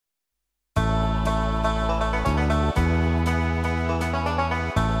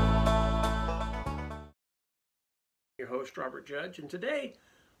host, Robert Judge, and today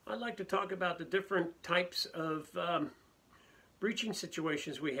I'd like to talk about the different types of breaching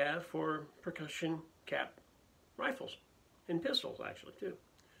situations we have for percussion cap rifles and pistols, actually, too.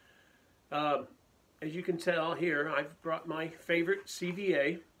 As you can tell here, I've brought my favorite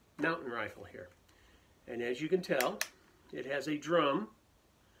CVA mountain rifle here. And as you can tell, it has a drum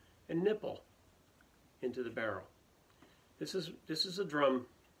and nipple into the barrel. This is a drum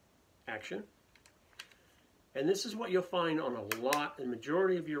action. And this is what you'll find on the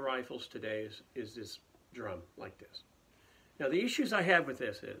majority of your rifles today is this drum like this. Now the issues I have with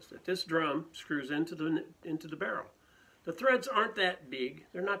this is that this drum screws into the barrel. The threads aren't that big,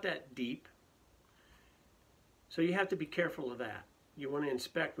 they're not that deep. So you have to be careful of that. You want to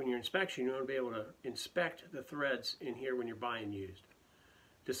inspect, when you're inspecting, you want to be able to inspect the threads in here when you're buying used.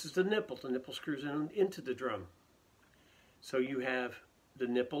 This is the nipple screws into the drum. So you have the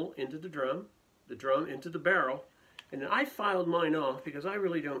nipple into the drum into the barrel, and I filed mine off because I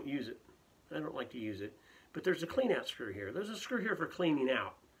really don't use it. I don't like to use it. But there's a clean out screw here. There's a screw here for cleaning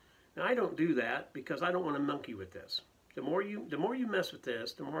out. Now I don't do that because I don't want to monkey with this. The more you mess with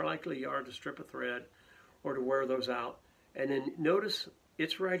this, the more likely you are to strip a thread or to wear those out. And then notice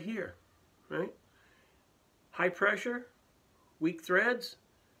it's right here, right? High pressure, weak threads,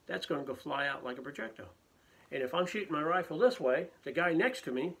 that's going to go fly out like a projectile. And if I'm shooting my rifle this way, the guy next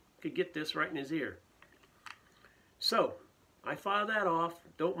to me could get this right in his ear. So I file that off,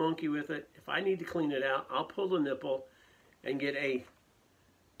 don't monkey with it. If I need to clean it out, I'll pull the nipple and get a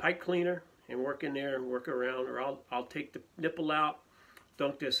pipe cleaner and work in there and work around, or I'll take the nipple out,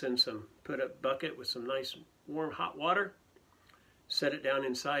 dunk this in put a bucket with some nice warm hot water, set it down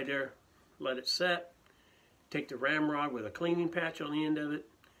inside there, let it set, take the ramrod with a cleaning patch on the end of it,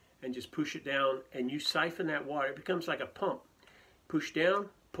 and just push it down, and you siphon that water. It becomes like a pump. Push down,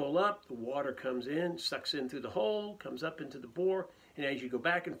 pull up, the water comes in, sucks in through the hole, comes up into the bore, and as you go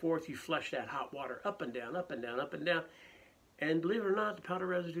back and forth, you flush that hot water up and down, up and down, up and down, and believe it or not, the powder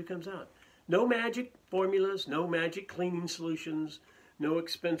residue comes out. No magic formulas, no magic cleaning solutions, no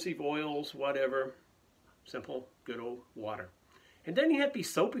expensive oils, whatever. Simple, good old water. And then you have to be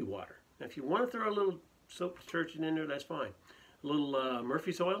soapy water. Now, if you want to throw a little soap detergent in there, that's fine. A little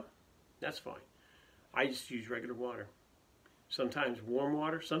Murphy's oil, that's fine. I just use regular water. Sometimes warm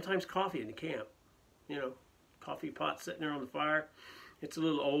water, sometimes coffee in the camp. You know, coffee pot sitting there on the fire. It's a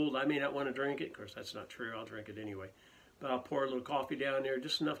little old, I may not want to drink it. Of course, that's not true, I'll drink it anyway. But I'll pour a little coffee down there,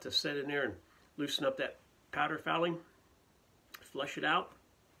 just enough to set in there and loosen up that powder fouling. Flush it out,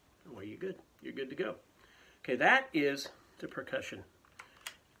 well, you're good. You're good to go. Okay, that is the percussion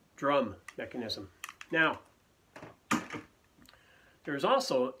drum mechanism. Now, there's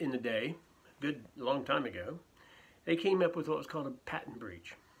also in the day, a long time ago, they came up with what was called a patent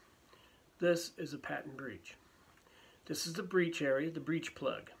breech. This is a patent breech. This is the breech area, the breech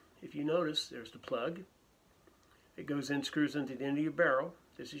plug. If you notice, there's the plug. It goes in, screws into the end of your barrel.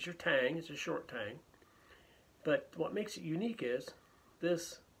 This is your tang, it's a short tang. But what makes it unique is,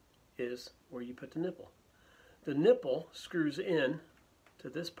 this is where you put the nipple. The nipple screws in to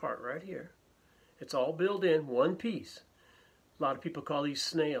this part right here. It's all built in, one piece. A lot of people call these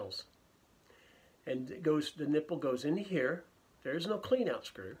snails. And the nipple goes into here. There is no clean out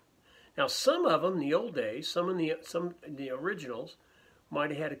screw. Now some of them in the old days, some of the originals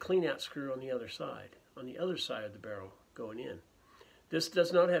might have had a clean out screw on the other side of the barrel going in. This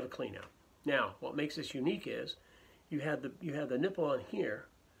does not have a clean out. Now what makes this unique is you have the nipple on here,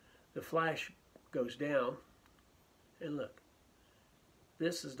 the flash goes down, and look,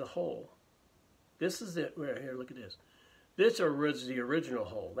 this is the hole. This is it right here, look at this. This was the original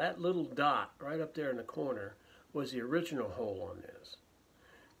hole. That little dot right up there in the corner was the original hole on this.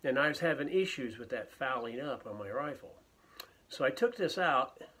 And I was having issues with that fouling up on my rifle. So I took this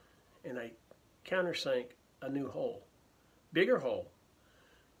out and I countersank a new hole. Bigger hole.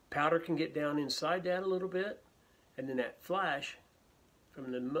 Powder can get down inside that a little bit, and then that flash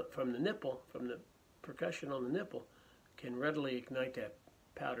from the nipple, from the percussion on the nipple, can readily ignite that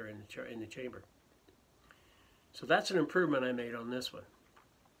powder in the chamber. So that's an improvement I made on this one.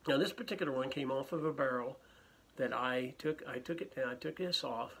 Now this particular one came off of a barrel that I took this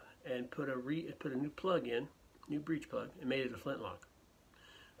off and put a new plug in, new breech plug, and made it a flintlock.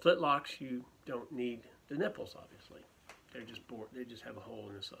 Flintlocks, you don't need the nipples, obviously. They're just bored. They just have a hole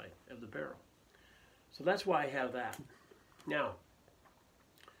in the side of the barrel. So that's why I have that. Now,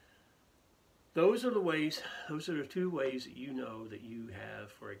 those are the two ways that you know that you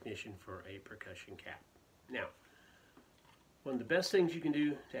have for ignition for a percussion cap. Now, one of the best things you can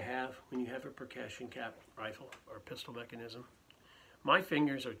do to have when you have a percussion cap rifle or pistol mechanism, my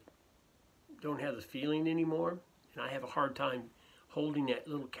fingers don't have the feeling anymore, and I have a hard time holding that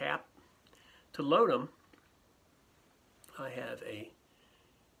little cap. To load them, I have a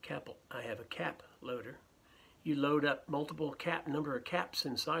cap loader. You load up multiple number of caps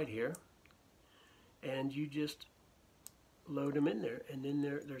inside here, and you just load them in there, and then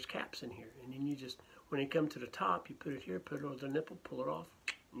there's caps in here, and then you just, when they come to the top, you put it here, put it on the nipple, pull it off,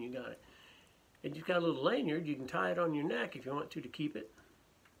 and you got it. And you've got a little lanyard. You can tie it on your neck if you want to keep it.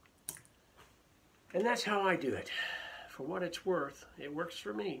 And that's how I do it. For what it's worth, it works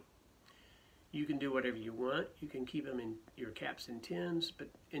for me. You can do whatever you want. You can keep them in your caps in tins, but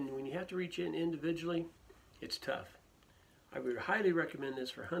when you have to reach in individually, it's tough. I would highly recommend this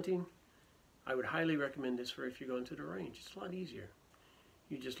for hunting. I would highly recommend this for if you're going to the range. It's a lot easier.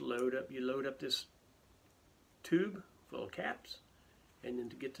 You just load up this tube full of caps, and then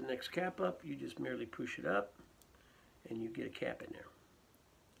to get the next cap up, you just merely push it up, and you get a cap in there.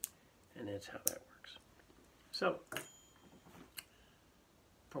 And that's how that works. So,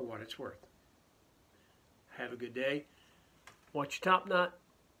 for what it's worth. Have a good day. Watch your top knot.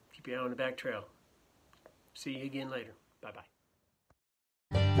 Keep your eye on the back trail. See you again later. Bye-bye.